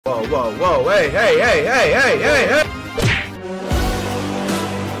Whoa, whoa, whoa, hey, hey, hey, hey, hey, hey, hey!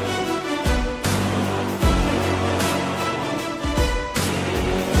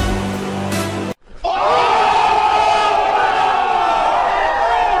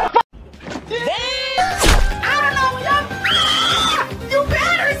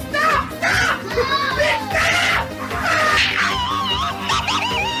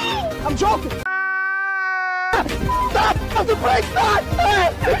 I'm joking! Stop! Stop the brake! Stop! Stop!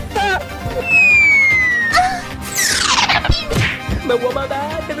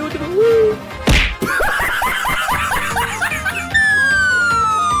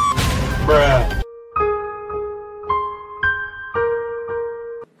 Bruh.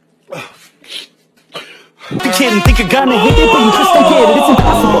 You kid and think you're gonna hit it, but you just don't get it. It's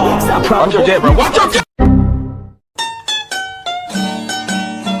impossible. It's not probable. Watch your jet, bro. Watch your jet!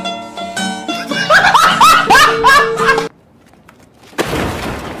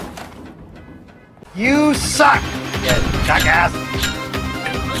 You suck! Yeah, jackass!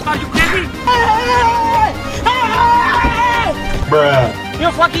 Are you kidding? Bruh.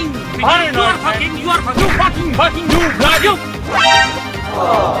 You're fucking paranoid. You are fucking you.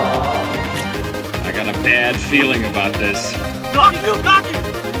 I got a bad feeling about this. Got it.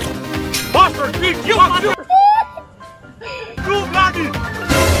 Bastard, bitch, you bastard. You bloody.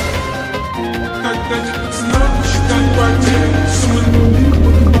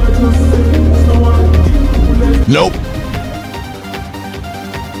 Nope.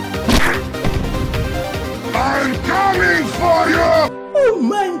 I'm coming for you! Oh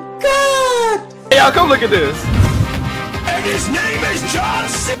my god! Hey, y'all, come look at this. And his name is John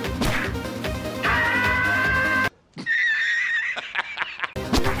C.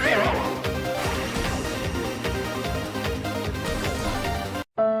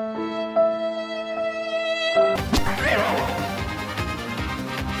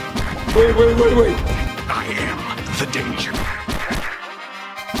 Wait. I am the danger.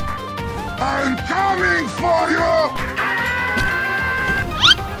 I'm coming for you!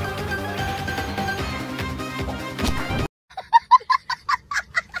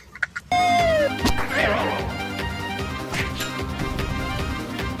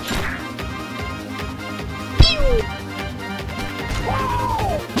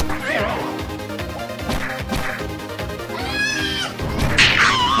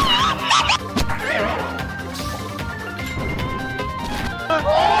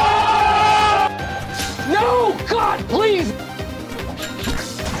 No! God, please!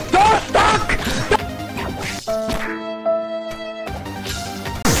 Stop!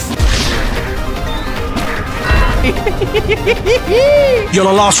 You're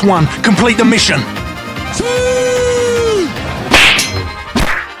the last one. Complete the mission.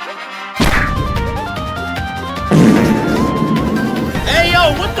 Hey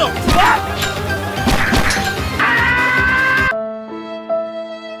yo, what the fuck?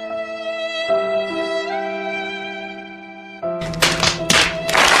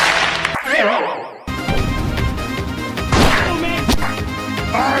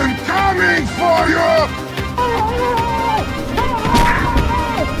 I'm coming for you!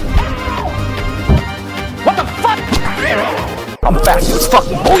 What the fuck? I'm fast as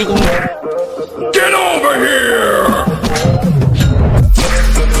fucking boy. Get over here!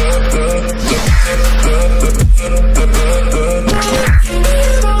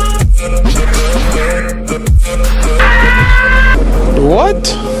 What?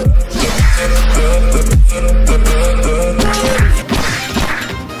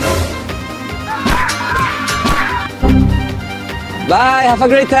 Bye, have a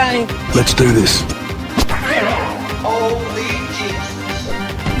great time. Let's do this. Holy Jesus.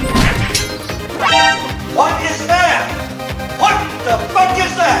 What is that? What the fuck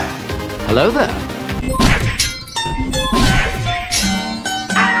is that? Hello there.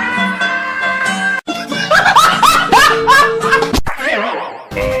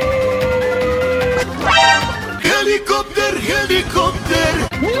 Helicopter!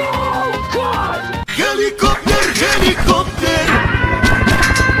 No, God! Helicopter!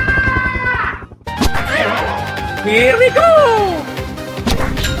 Here we go!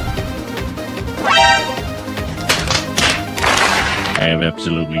 I have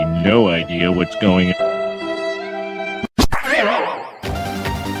absolutely no idea what's going on.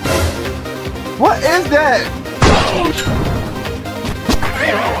 What is that?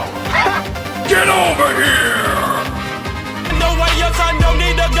 Get over here! No way your son don't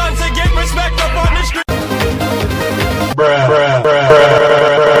need a gun to get respect up on the street.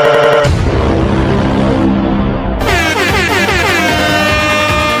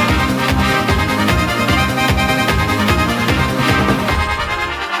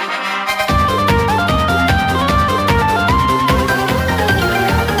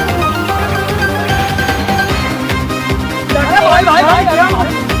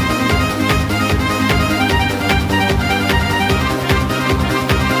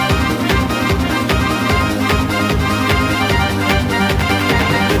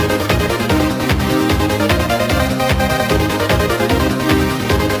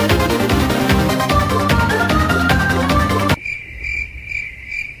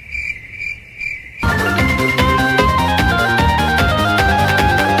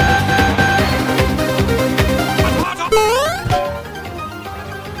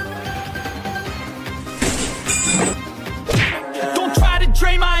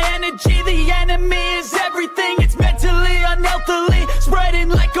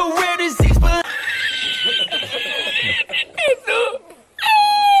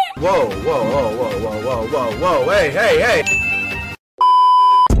 Whoa, whoa, whoa, whoa, whoa, whoa, whoa, whoa, hey, hey, hey!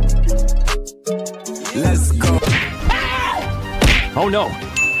 Let's go. Oh no.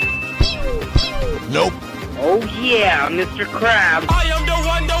 Nope. Oh yeah, Mr. Krabs. I am the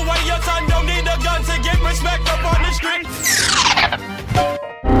one, the way your son don't need a gun to get respect up on the street.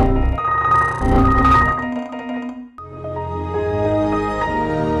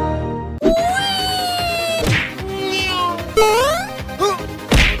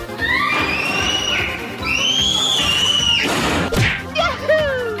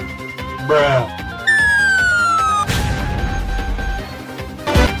 Bruh.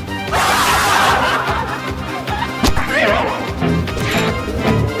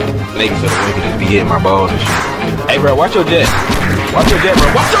 Niggas so wicked just be hitting my balls and shit. Hey, bro, watch your jet. Watch your jet,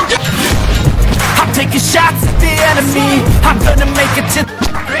 bro. Watch your jet. I'm taking shots at the enemy. I'm gonna make it to.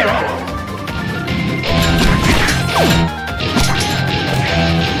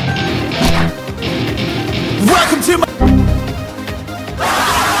 Welcome to my.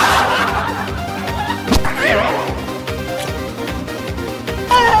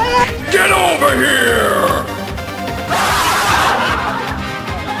 Get over here!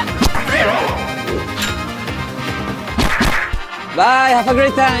 Bye, have a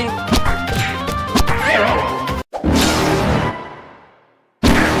great time.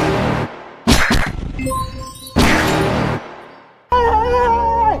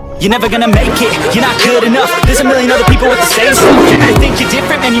 You're never gonna make it, you're not good enough. There's a million other people with the same stuff. You think you're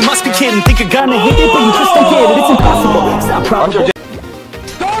different, man, you must be kidding. Think you're gonna hit it, but you just don't get it. It's impossible, it's not probable.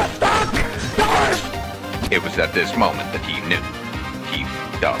 It was at this moment that he knew. He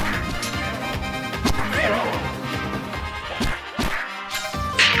done.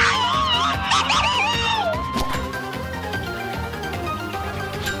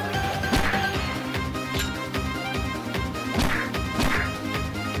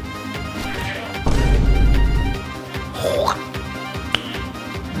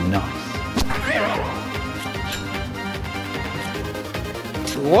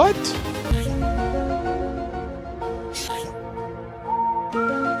 What?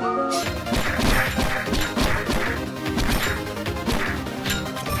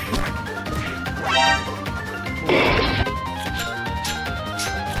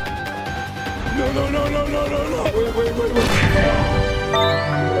 No, no, no, no, no, no, no. Wait, wait, wait, wait.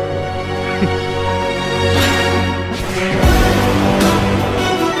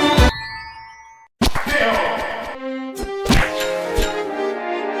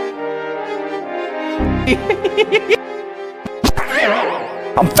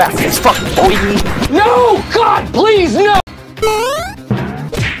 I'm fast as fuck, boy. No! God, please, no!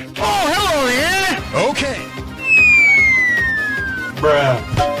 Okay. Bruh.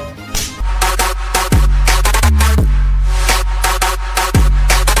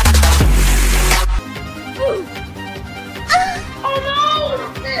 Oh no!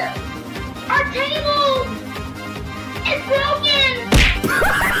 Our table is broken!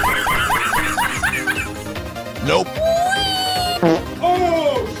 Nope.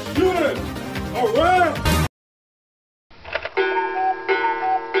 Oh, shit! Alright!